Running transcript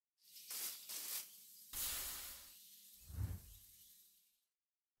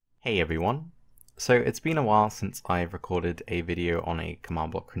Hey everyone! So it's been a while since I've recorded a video on a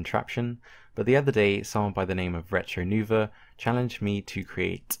command block contraption, but the other day someone by the name of Retro Nuva challenged me to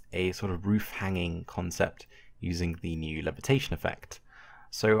create a sort of roof hanging concept using the new levitation effect.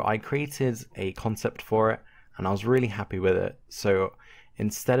 So I created a concept for it and I was really happy with it. So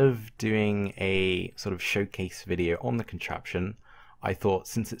instead of doing a sort of showcase video on the contraption, I thought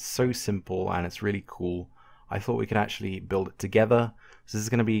since it's so simple and it's really cool, I thought we could actually build it together. So this is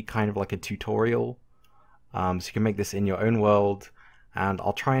going to be kind of like a tutorial, so you can make this in your own world, and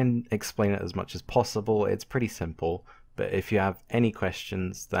I'll try and explain it as much as possible. It's pretty simple, but if you have any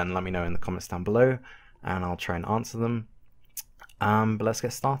questions then let me know in the comments down below and I'll try and answer them. But let's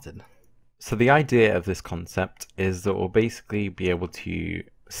get started. So the idea of this concept is that we'll basically be able to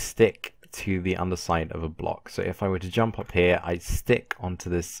stick to the underside of a block. So if I were to jump up here, I'd stick onto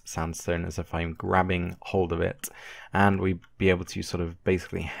this sandstone as if I'm grabbing hold of it, and we'd be able to sort of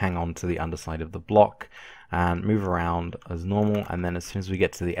basically hang on to the underside of the block and move around as normal, and then as soon as we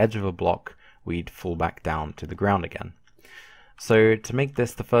get to the edge of a block, we'd fall back down to the ground again. So to make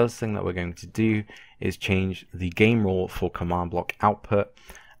this, the first thing that we're going to do is change the game rule for command block output,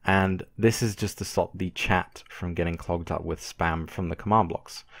 and this is just to stop the chat from getting clogged up with spam from the command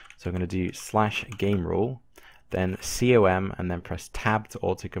blocks. So I'm going to do /game rule, then COM, and then press tab to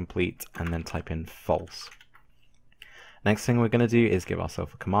autocomplete, and then type in false. Next thing we're going to do is give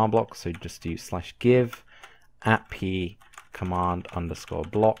ourselves a command block, so just do /give @p command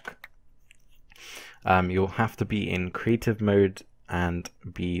 _block. You'll have to be in creative mode and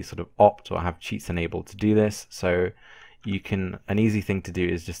be sort of opt or have cheats enabled to do this. So you can, an easy thing to do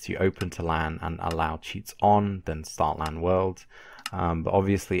is just to open to LAN and allow cheats on, then start LAN world. But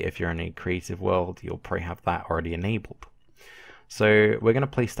obviously if you're in a creative world, you'll probably have that already enabled. So we're going to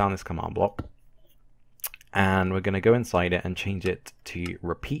place down this command block and we're going to go inside it and change it to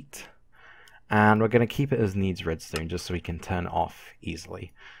repeat. And we're going to keep it as needs redstone just so we can turn it off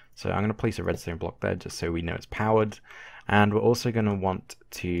easily. So I'm going to place a redstone block there just so we know it's powered. And we're also going to want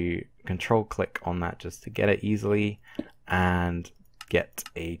to control click on that just to get it easily, and get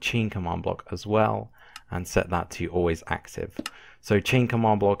a chain command block as well and set that to always active. So chain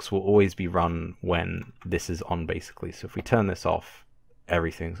command blocks will always be run when this is on basically. So if we turn this off,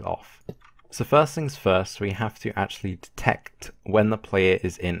 everything's off. So first things first, we have to actually detect when the player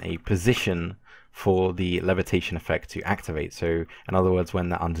is in a position for the levitation effect to activate. So in other words, when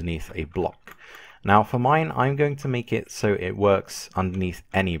they're underneath a block. Now for mine, I'm going to make it so it works underneath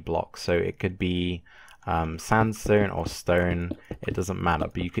any block. So it could be sandstone or stone, it doesn't matter,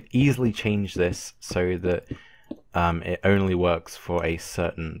 but you could easily change this so that it only works for a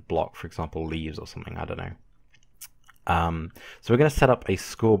certain block, for example leaves or something, I don't know. So we're going to set up a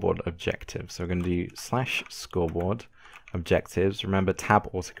scoreboard objective. So we're going to do /scoreboard objectives. Remember,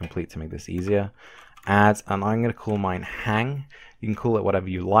 tab autocomplete to make this easier. Add, and I'm going to call mine hang. You can call it whatever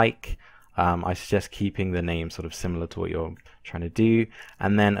you like. I suggest keeping the name sort of similar to what you're trying to do.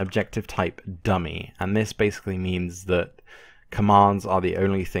 And then objective type dummy. And this basically means that commands are the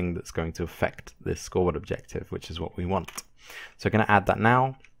only thing that's going to affect this scoreboard objective, which is what we want. So we're going to add that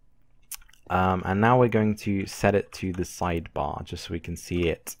now. And now we're going to set it to the sidebar just so we can see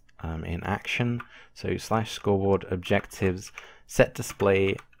it in action. So /scoreboard objectives set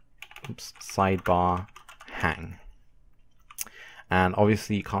display sidebar hang. And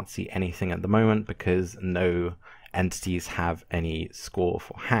obviously you can't see anything at the moment because no entities have any score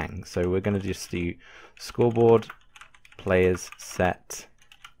for hang. So we're going to just do scoreboard players set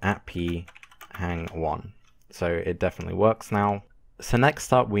 @p hang 1. So it definitely works now. So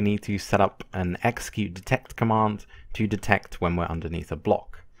next up, we need to set up an execute detect command to detect when we're underneath a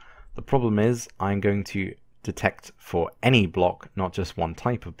block. The problem is I'm going to detect for any block, not just one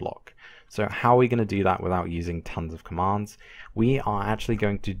type of block. So how are we going to do that without using tons of commands? We are actually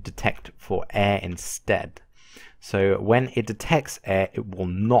going to detect for air instead. So when it detects air, it will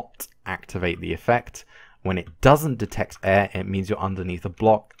not activate the effect. When it doesn't detect air, it means you're underneath a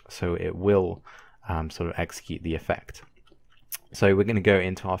block, so it will sort of execute the effect. So we're going to go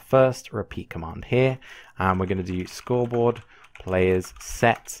into our first repeat command here, and we're going to do scoreboard players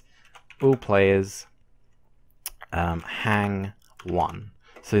set all players hang 1.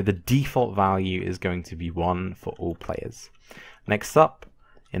 So the default value is going to be 1 for all players. Next up,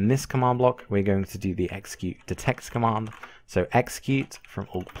 in this command block, we're going to do the execute detect command. So execute from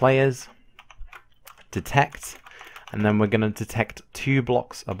all players, detect, and then we're going to detect 2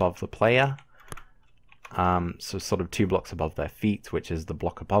 blocks above the player. So sort of 2 blocks above their feet, which is the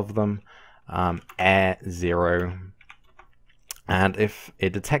block above them. Air 0. And if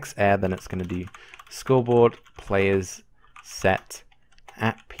it detects air, then it's going to do scoreboard players set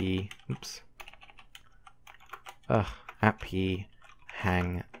at p, at p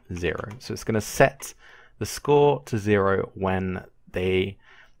hang 0. So it's going to set the score to 0 when they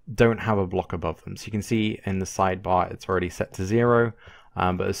don't have a block above them. So you can see in the sidebar it's already set to 0,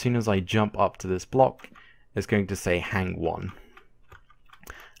 but as soon as I jump up to this block, it's going to say hang 1.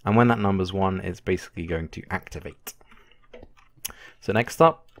 And when that number's 1, it's basically going to activate. So next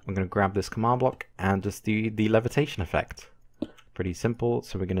up, I'm going to grab this command block and just do the levitation effect. Pretty simple.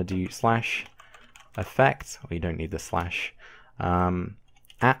 So we're going to do slash effect. Well, you don't need the slash.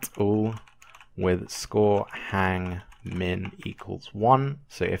 At all with score hang min equals 1.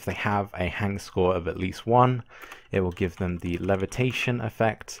 So if they have a hang score of at least 1, it will give them the levitation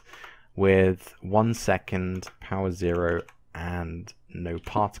effect with 1 second, power 0, and no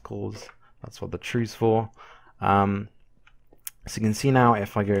particles. That's what the true's for. So you can see now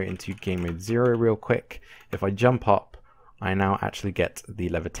if I go into game mode 0 real quick, if I jump up, I now actually get the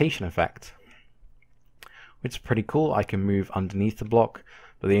levitation effect, which is pretty cool. I can move underneath the block,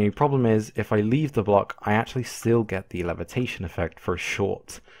 but the only problem is if I leave the block, I actually still get the levitation effect for a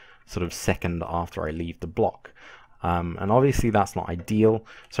short sort of second after I leave the block. And obviously that's not ideal,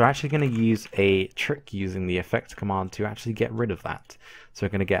 so we're actually going to use a trick using the effect command to actually get rid of that. So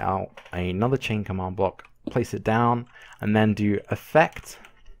we're going to get out another chain command block, place it down, and then do effect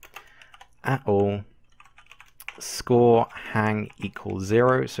at all score hang equals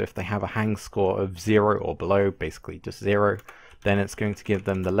 0. So if they have a hang score of 0 or below, basically just 0, then it's going to give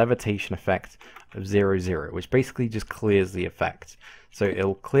them the levitation effect of 0, 0, which basically just clears the effect. So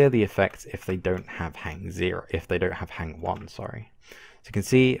it'll clear the effect if they don't have hang 0, if they don't have hang 1, sorry. So you can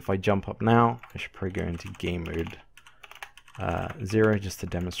see if I jump up now, I should probably go into game mode 0 just to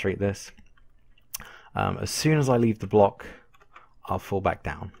demonstrate this. As soon as I leave the block, I'll fall back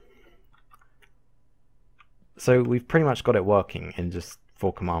down. So we've pretty much got it working in just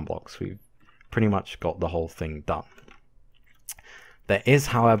 4 command blocks. We've pretty much got the whole thing done. There is,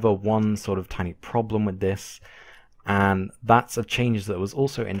 however, one sort of tiny problem with this, and that's a change that was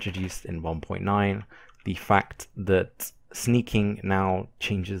also introduced in 1.9, the fact that sneaking now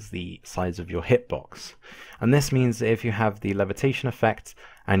changes the size of your hitbox. And this means that if you have the levitation effect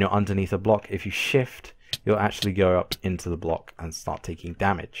and you're underneath a block, if you shift, you'll actually go up into the block and start taking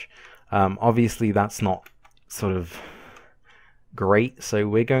damage. Obviously that's not sort of great, so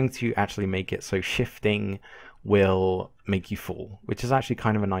we're going to actually make it so shifting will make you fall, which is actually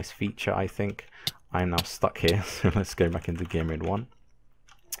kind of a nice feature, I think. I'm now stuck here, so let's go back into game mode 1.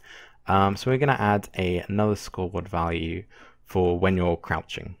 So we're going to add another scoreboard value for when you're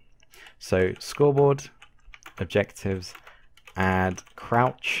crouching. So scoreboard objectives, add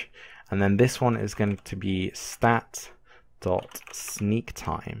crouch, and then this one is going to be stat.sneak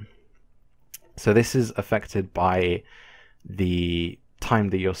time. So this is affected by the time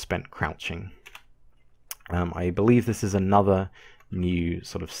that you're spent crouching. I believe this is another new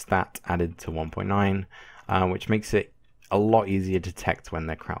sort of stat added to 1.9, which makes it a lot easier to detect when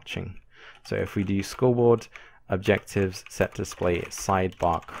they're crouching. So if we do scoreboard objectives set display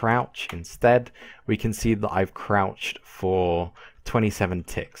sidebar crouch instead, we can see that I've crouched for 27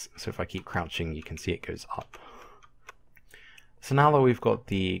 ticks. So if I keep crouching, you can see it goes up. So now that we've got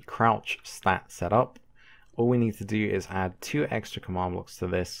the crouch stat set up, all we need to do is add 2 extra command blocks to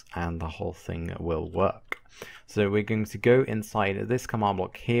this and the whole thing will work. So we're going to go inside this command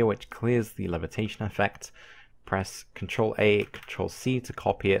block here, which clears the levitation effect. Press Ctrl A, Ctrl C to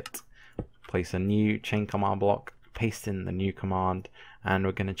copy it, place a new chain command block, paste in the new command, and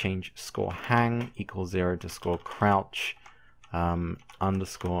we're going to change score hang equals 0 to score crouch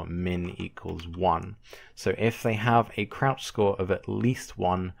underscore min equals 1. So if they have a crouch score of at least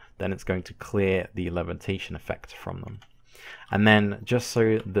 1, then it's going to clear the levitation effect from them. And then just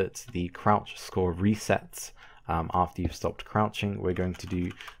so that the crouch score resets after you've stopped crouching, we're going to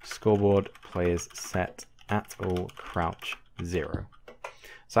do scoreboard players set at all crouch 0.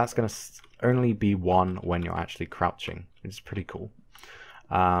 So that's going to only be 1 when you're actually crouching, which is pretty cool.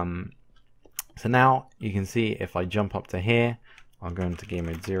 So now you can see if I jump up to here, I'll go into game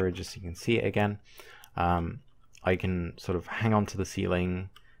mode 0 just so you can see it again. I can sort of hang on to the ceiling.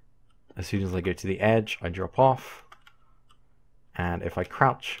 As soon as I go to the edge, I drop off. And if I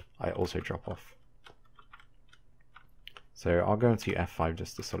crouch, I also drop off. So I'll go into F5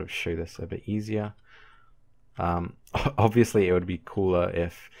 just to sort of show this a bit easier. Obviously it would be cooler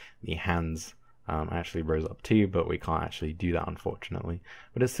if the hands actually rose up too, but we can't actually do that unfortunately.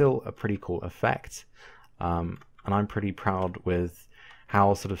 But it's still a pretty cool effect. And I'm pretty proud with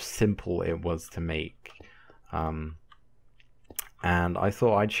how sort of simple it was to make. And I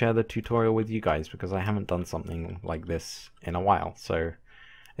thought I'd share the tutorial with you guys because I haven't done something like this in a while. So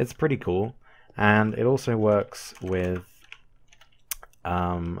it's pretty cool, and it also works with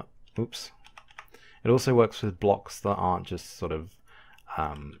it also works with blocks that aren't just sort of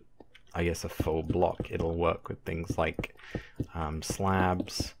I guess a full block. It'll work with things like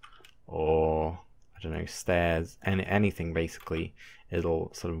slabs, or I don't know, stairs, and anything basically.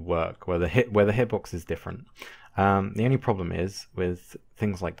 It'll sort of work where the hitbox is different. The only problem is with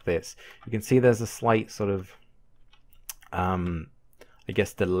things like this, you can see there's a slight sort of I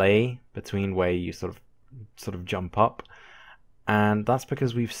guess delay between where you sort of jump up, and that's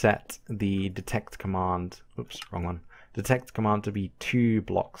because we've set the detect command, detect command to be 2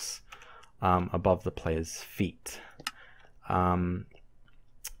 blocks above the player's feet,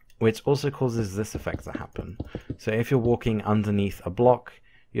 which also causes this effect to happen. So if you're walking underneath a block,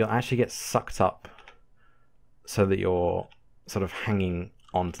 you'll actually get sucked up so that you're sort of hanging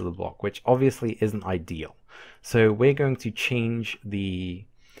onto the block, which obviously isn't ideal. So we're going to change the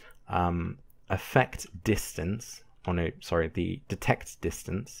effect distance, the detect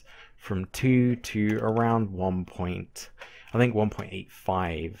distance from 2 to around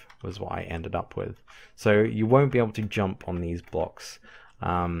 1.85 was what I ended up with. So you won't be able to jump on these blocks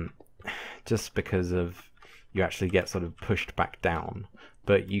just because of you actually get sort of pushed back down,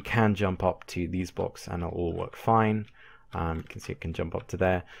 but you can jump up to these blocks and it'll all work fine. You can see it can jump up to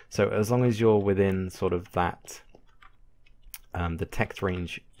there. So as long as you're within sort of that detect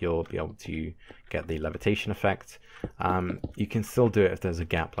range, you'll be able to get the levitation effect. You can still do it if there's a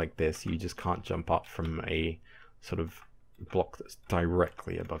gap like this. You just can't jump up from a sort of block that's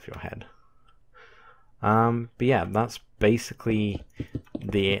directly above your head. But yeah, that's basically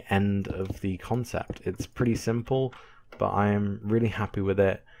the end of the concept. It's pretty simple, but I am really happy with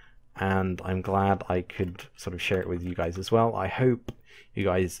it, and I'm glad I could sort of share it with you guys as well. I hope you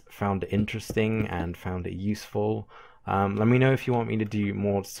guys found it interesting and found it useful. Let me know if you want me to do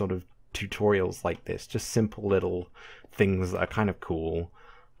more sort of tutorials like this, just simple little things that are kind of cool,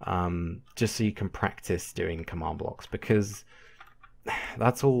 just so you can practice doing command blocks, because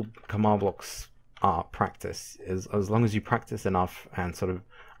that's all command blocks are, practice. As long as you practice enough and sort of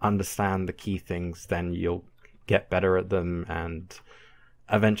understand the key things, then you'll get better at them, and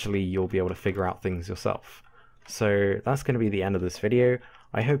eventually you'll be able to figure out things yourself. So that's going to be the end of this video.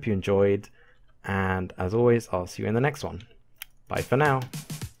 I hope you enjoyed, and as always, I'll see you in the next one. Bye for now.